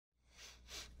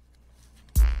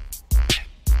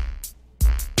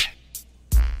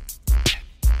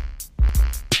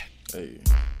Hey.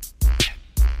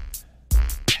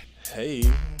 Hey.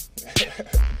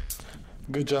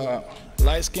 Good job.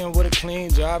 Light skin with a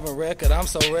clean driving record, I'm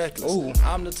so reckless. Ooh.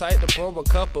 I'm the type to pour a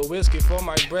cup of whiskey for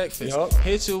my breakfast. Yup.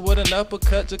 Hit you with an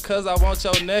uppercut just cause I want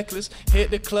your necklace.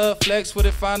 Hit the club, flex with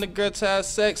it, find a girl to have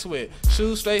sex with.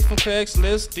 Shoes straight from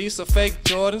Craigslist, these are fake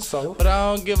Jordans. So? But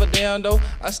I don't give a damn though,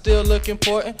 I still look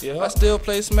important. Yup. I still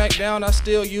play SmackDown, I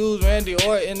still use Randy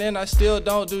Orton, and I still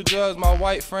don't do drugs. My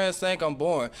white friends think I'm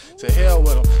boring. To hell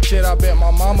with them. Shit, I bet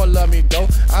my mama love me though.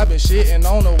 I been shitting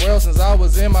on the world since I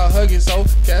was in my Huggies, so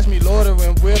catch me loitering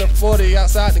with a 40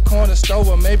 outside the corner store,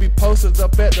 or maybe posters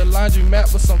up at the laundry mat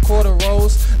with some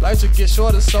corduroys. Life should get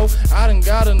shorter, so I done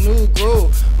got a new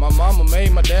groove. My mama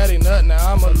made my daddy nut,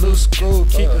 now I'm a loose screw.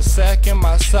 Keep the sack in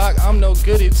my sock, I'm no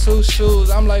goody two shoes.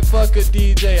 I'm like fuck a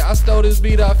DJ, I stole this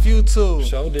beat off YouTube.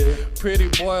 Sure did it. Pretty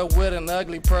boy with an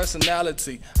ugly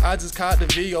personality. I just caught the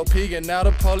VOP and now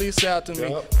the police after me.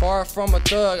 Yup. Far from a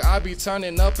thug, I be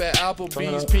turning up at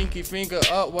Applebee's. up. Pinky finger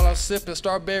up while I'm sipping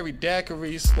strawberry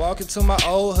daiquiris. Walking to my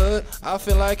old hood, I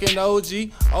feel like an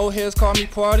OG. Old heads call me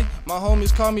Party, my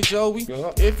homies call me Joey.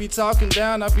 Yup. If you talking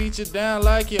down, I beat you down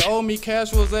like you owe me.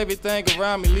 Cash was everything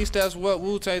around me, at least that's what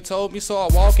Wu-Tang told me. So I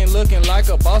walking looking like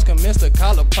a boss, convinced the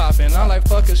collar popping. I'm like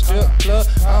fuck a strip club,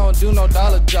 I don't do no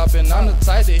dollar dropping. I'm the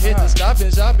type to hit the stop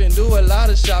and shop and do a lot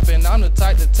of shopping. I'm the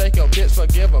type to take your bitch,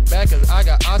 forgive her back, cause I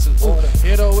got options. Ooh,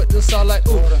 hit her with the salt like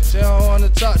ooh. She don't wanna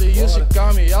talk to you, she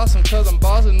call me awesome, cause I'm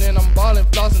bossing and I'm ballin',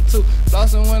 flossing too.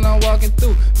 Flossing when I'm walking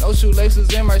through, no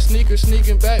shoelaces in my sneakers,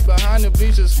 sneaking back behind the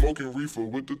bleachers. Smoking reefer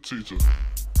with the teacher.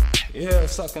 Yeah,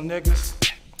 sucker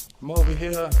niggas, I'm over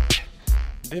here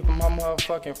dipping my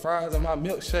motherfucking fries in my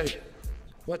milkshake.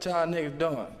 What y'all niggas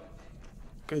doing?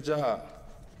 Good job.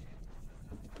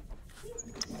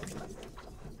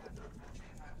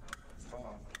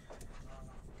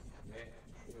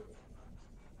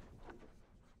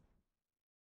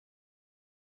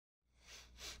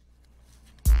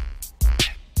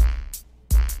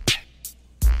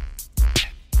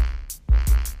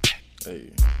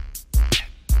 Hey.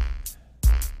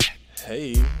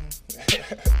 Hey.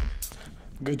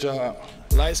 Good job.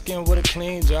 Light skin with a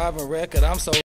clean driving record, I'm so